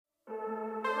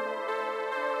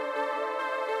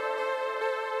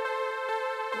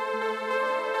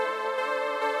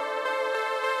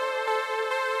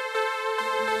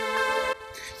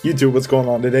YouTube, what's going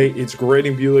on today? It's Grady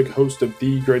Bulick, host of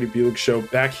The Grady Bulick Show,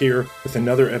 back here with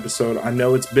another episode. I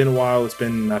know it's been a while. It's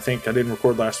been, I think I didn't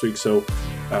record last week, so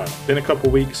been a couple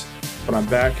weeks, but I'm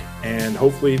back, and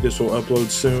hopefully this will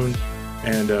upload soon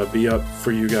and be up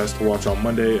for you guys to watch on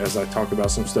Monday as I talk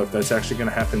about some stuff that's actually going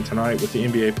to happen tonight with the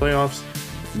NBA playoffs,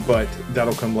 but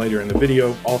that'll come later in the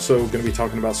video. Also going to be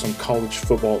talking about some college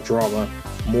football drama,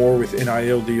 more with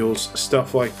NIL deals,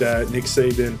 stuff like that. Nick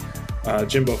Saban,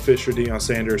 Jimbo Fisher, Deion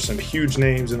Sanders, some huge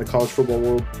names in the college football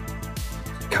world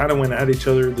kind of went at each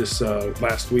other this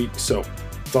last week. So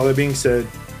with all that being said,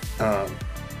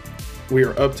 we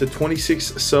are up to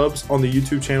 26 subs on the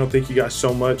YouTube channel. Thank you guys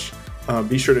so much.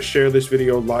 Be sure to share this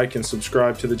video, like, and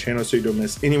subscribe to the channel so you don't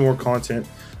miss any more content.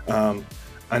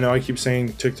 I know I keep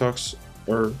saying TikToks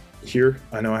are here.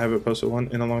 I know I haven't posted one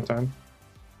in a long time,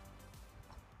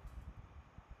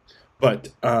 but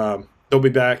they'll be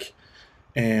back.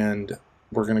 And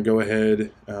we're going to go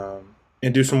ahead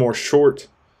and do some more short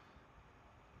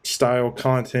style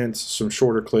content, some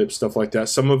shorter clips, stuff like that.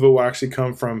 Some of it will actually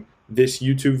come from this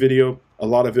YouTube video. A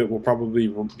lot of it will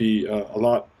probably be a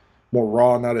lot more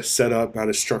raw, not as set up, not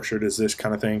as structured as this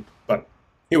kind of thing. But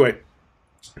anyway,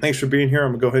 thanks for being here.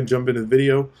 I'm going to go ahead and jump into the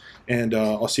video, and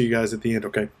I'll see you guys at the end,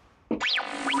 okay?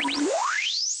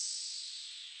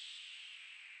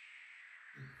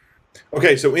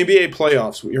 Okay, so NBA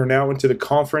playoffs. We are now into the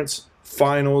conference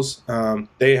finals.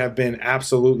 They have been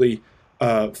absolutely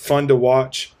fun to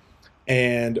watch.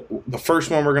 And the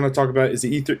first one we're going to talk about is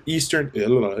the Eastern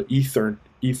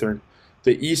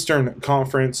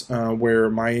Conference, where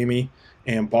Miami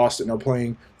and Boston are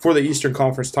playing for the Eastern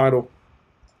Conference title.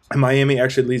 And Miami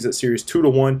actually leads that series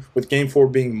 2-1, with Game 4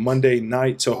 being Monday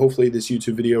night. So hopefully this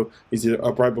YouTube video is either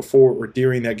up right before or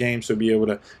during that game, so be able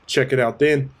to check it out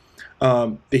then.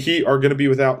 The Heat are going to be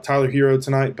without Tyler Hero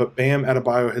tonight, but Bam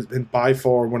Adebayo has been by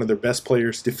far one of their best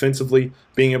players defensively,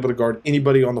 being able to guard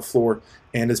anybody on the floor,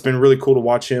 and it's been really cool to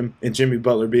watch him and Jimmy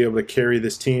Butler be able to carry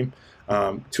this team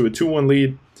to a 2-1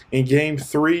 lead. In Game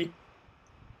 3,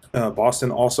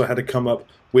 Boston also had to come up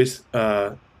with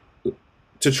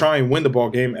to try and win the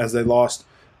ball game, as they lost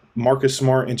Marcus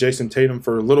Smart and Jason Tatum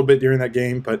for a little bit during that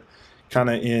game, but kind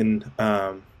of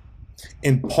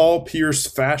in Paul Pierce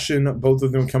fashion, both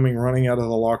of them coming running out of the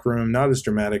locker room. Not as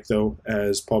dramatic, though,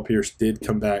 as Paul Pierce did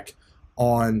come back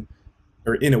in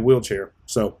a wheelchair.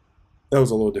 So that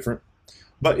was a little different.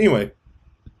 But anyway,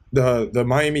 the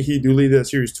Miami Heat do lead that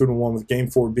series 2-1, with Game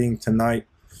 4 being tonight.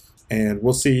 And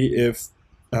we'll see if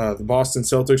the Boston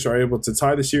Celtics are able to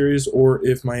tie the series, or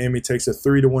if Miami takes a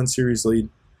 3-1 series lead.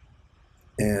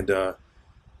 And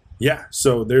yeah,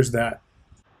 so there's that.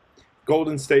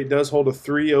 Golden State does hold a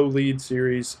 3-0 lead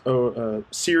series. Golden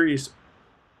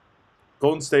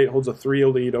State holds a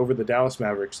 3-0 lead over the Dallas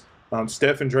Mavericks.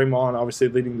 Steph and Draymond obviously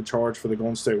leading the charge for the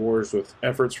Golden State Warriors, with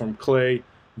efforts from Klay,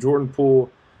 Jordan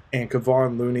Poole, and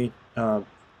Kevon Looney. I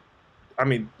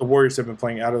mean, the Warriors have been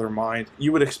playing out of their mind.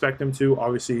 You would expect them to,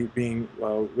 obviously, being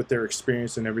with their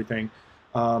experience and everything.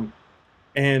 And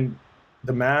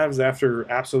the Mavs,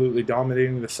 after absolutely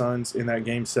dominating the Suns in that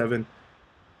Game 7,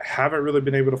 haven't really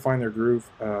been able to find their groove,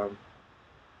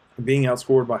 being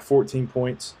outscored by 14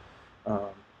 points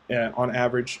on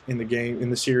average in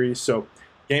the series. So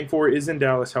Game 4 is in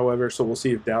Dallas, however, so we'll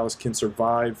see if Dallas can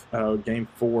survive Game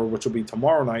 4, which will be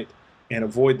tomorrow night, and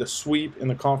avoid the sweep in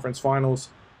the conference finals,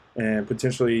 and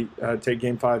potentially take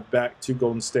Game 5 back to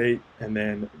Golden State. And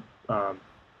then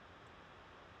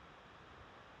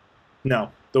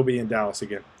no, they'll be in Dallas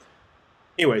again.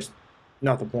 Anyways,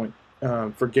 not the point.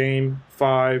 For Game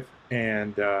 5,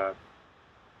 and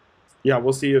yeah,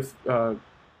 we'll see if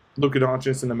Luka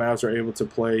Doncic and the Mavs are able to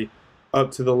play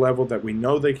up to the level that we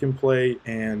know they can play,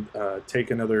 and take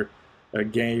another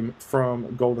game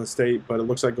from Golden State. But it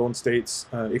looks like Golden State's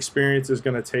experience is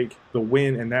going to take the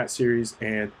win in that series,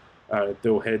 and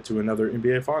they'll head to another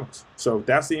NBA Finals. So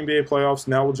that's the NBA playoffs.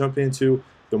 Now we'll jump into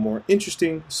the more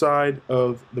interesting side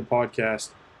of the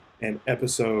podcast and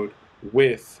episode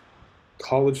with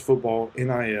college football,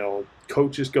 NIL,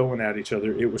 coaches going at each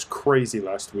other. It was crazy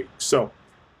last week. So,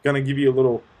 going to give you a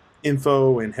little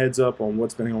info and heads up on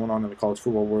what's been going on in the college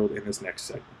football world in this next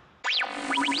segment.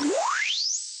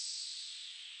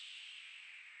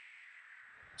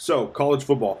 So, college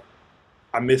football.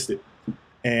 I missed it.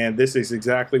 And this is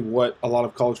exactly what a lot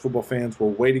of college football fans were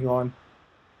waiting on,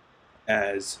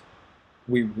 as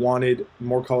we wanted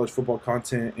more college football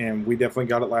content, and we definitely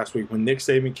got it last week when Nick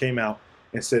Saban came out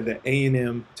and said that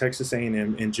Texas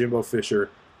A&M, and Jimbo Fisher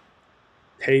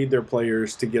paid their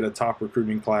players to get a top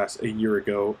recruiting class a year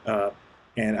ago,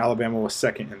 and Alabama was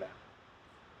second in that.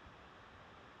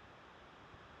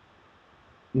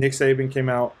 Nick Saban came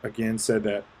out again, said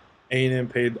that A&M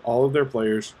paid all of their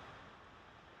players,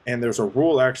 and there's a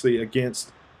rule actually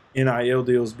against NIL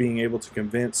deals being able to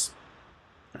convince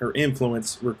or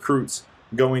influence recruits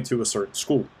going to a certain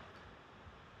school.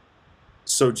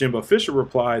 So Jimbo Fisher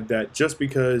replied that just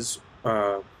because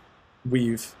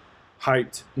we've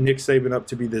hyped Nick Saban up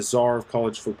to be the czar of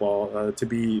college football, to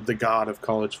be the god of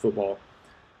college football,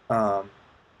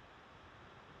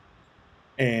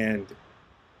 and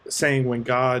saying when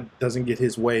God doesn't get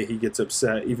his way, he gets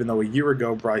upset, even though a year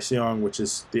ago Bryce Young, which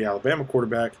is the Alabama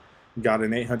quarterback, got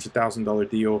an $800,000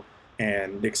 deal,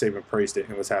 and Nick Saban praised it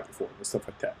and was happy for him and stuff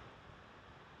like that.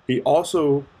 He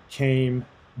also came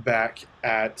back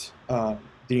at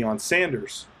Deion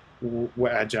Sanders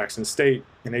at Jackson State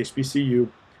and HBCU,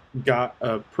 got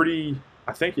a pretty,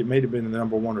 I think it may have been the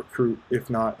 #1 recruit, if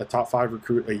not a top 5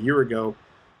 recruit a year ago,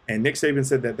 and Nick Saban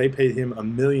said that they paid him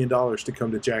 $1 million to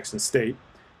come to Jackson State.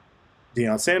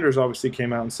 Deion Sanders obviously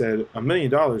came out and said, $1 million,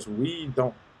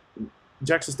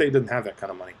 Jackson State doesn't have that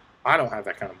kind of money. I don't have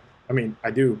that kind of money. I mean,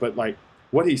 I do, but like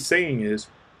what he's saying is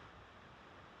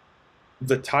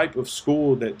the type of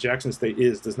school that Jackson State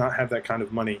is does not have that kind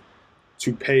of money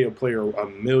to pay a player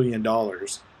 $1 million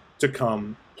to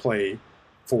come play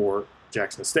for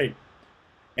Jackson State.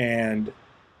 And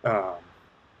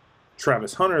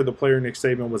Travis Hunter, the player Nick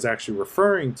Saban was actually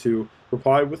referring to,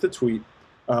 replied with a tweet,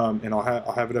 and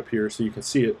I'll have it up here so you can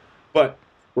see it, but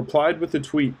replied with a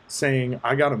tweet saying,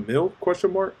 "I got $1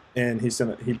 million?" And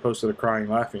he posted a crying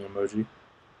laughing emoji.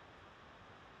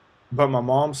 "But my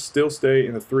mom still stay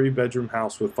in a 3-bedroom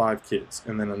house with 5 kids,"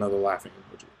 and then another laughing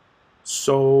emoji.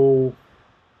 So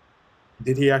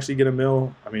did he actually get $1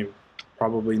 million? I mean,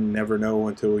 probably never know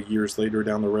until years later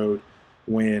down the road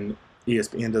when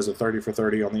ESPN does a 30 for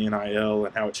 30 on the NIL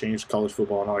and how it changed college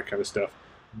football and all that kind of stuff.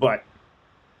 But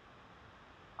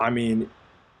I mean,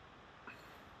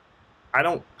 I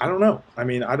don't know. I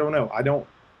mean, I don't know. I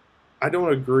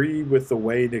don't agree with the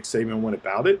way Nick Saban went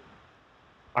about it.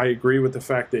 I agree with the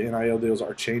fact that NIL deals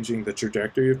are changing the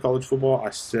trajectory of college football.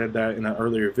 I said that in an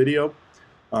earlier video.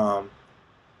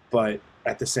 But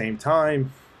at the same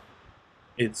time,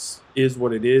 is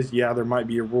what it is. Yeah, there might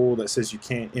be a rule that says you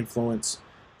can't influence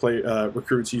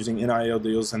recruits using NIL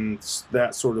deals and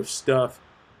that sort of stuff.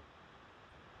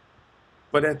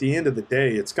 But at the end of the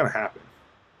day, it's going to happen,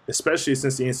 especially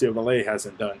since the NCAA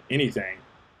hasn't done anything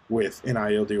with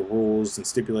NIL deal rules and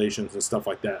stipulations and stuff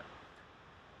like that.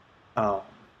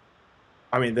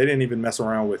 I mean, they didn't even mess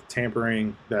around with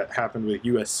tampering that happened with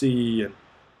USC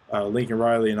and Lincoln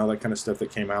Riley and all that kind of stuff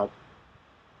that came out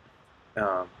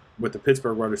with the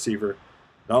Pittsburgh wide receiver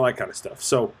and all that kind of stuff.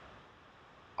 So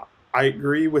I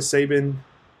agree with Saban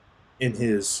in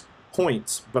his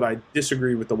points, but I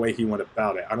disagree with the way he went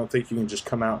about it. I don't think you can just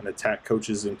come out and attack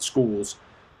coaches in schools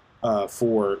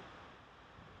for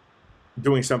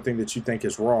doing something that you think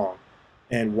is wrong.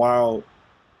 And while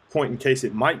point in case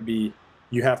it might be,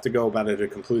 you have to go about it a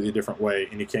completely different way,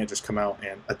 and you can't just come out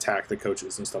and attack the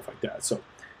coaches and stuff like that. So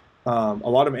a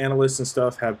lot of analysts and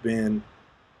stuff have been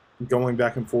going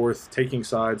back and forth, taking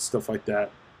sides, stuff like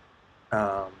that.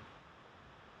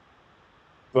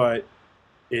 But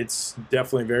it's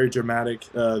definitely very dramatic.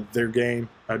 Their game,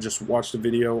 I just watched a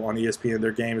video on ESPN.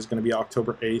 Their game is going to be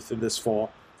October 8th of this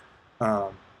fall.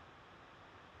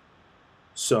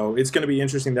 So it's going to be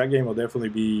interesting. That game will definitely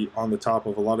be on the top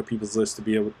of a lot of people's list to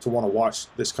be able to want to watch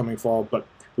this coming fall. But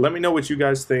let me know what you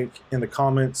guys think in the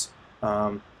comments.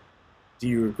 Do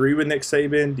you agree with Nick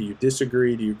Saban? Do you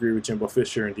disagree? Do you agree with Jimbo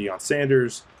Fisher and Deion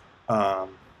Sanders? I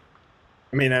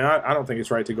mean, and I don't think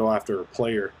it's right to go after a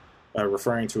player,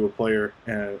 referring to a player,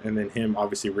 and then him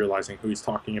obviously realizing who he's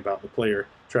talking about, the player,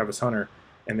 Travis Hunter,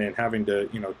 and then having to,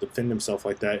 defend himself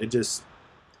like that.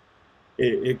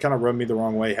 It kind of rubbed me the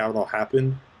wrong way how it all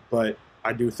happened. But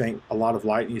I do think a lot of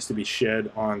light needs to be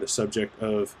shed on the subject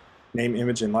of name,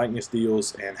 image, and likeness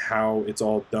deals and how it's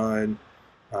all done.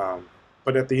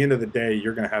 But at the end of the day,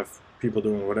 you're going to have people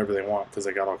doing whatever they want because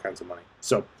they got all kinds of money.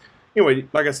 So anyway,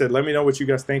 like I said, let me know what you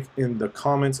guys think in the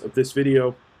comments of this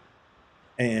video.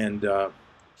 And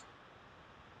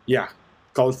yeah,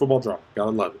 college football drama.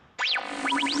 Gotta love it.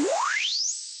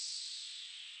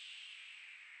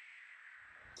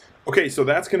 Okay, so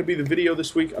that's going to be the video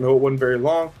this week. I know it wasn't very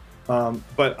long,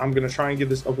 but I'm going to try and get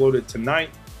this uploaded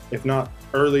tonight, if not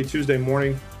early Tuesday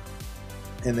morning.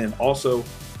 And then also,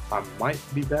 I might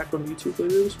be back on YouTube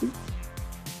later this week.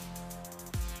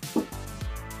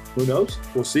 Who knows?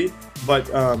 We'll see. But,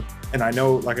 and I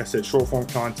know, like I said, short form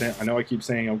content. I know I keep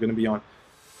saying I'm going to be on,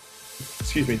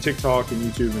 TikTok and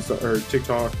YouTube and stuff, or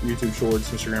TikTok, YouTube Shorts,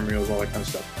 Instagram Reels, all that kind of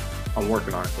stuff. I'm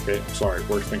working on it, okay? I'm sorry.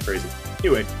 Work's been crazy.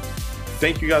 Anyway,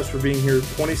 Thank you guys for being here.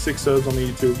 26 subs on the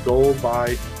YouTube. Goal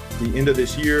by the end of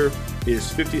this year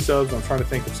is 50 subs. I'm trying to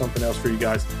think of something else for you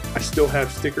guys. I still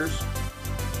have stickers,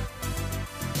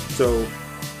 so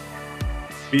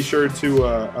be sure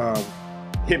to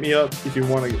hit me up if you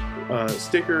want a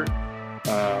sticker.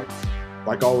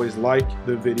 Like always, like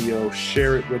the video,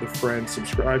 share it with a friend,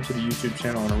 subscribe to the YouTube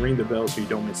channel, and ring the bell so you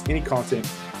don't miss any content.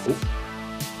 So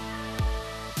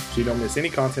you don't miss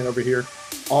any content over here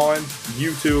on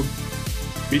YouTube.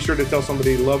 Be sure to tell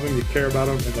somebody you love them, you care about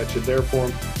them, and that you're there for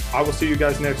them. I will see you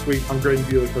guys next week. I'm Graydon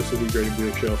Buick, host of the Graydon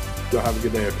Buick Show. Y'all have a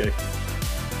good day, okay?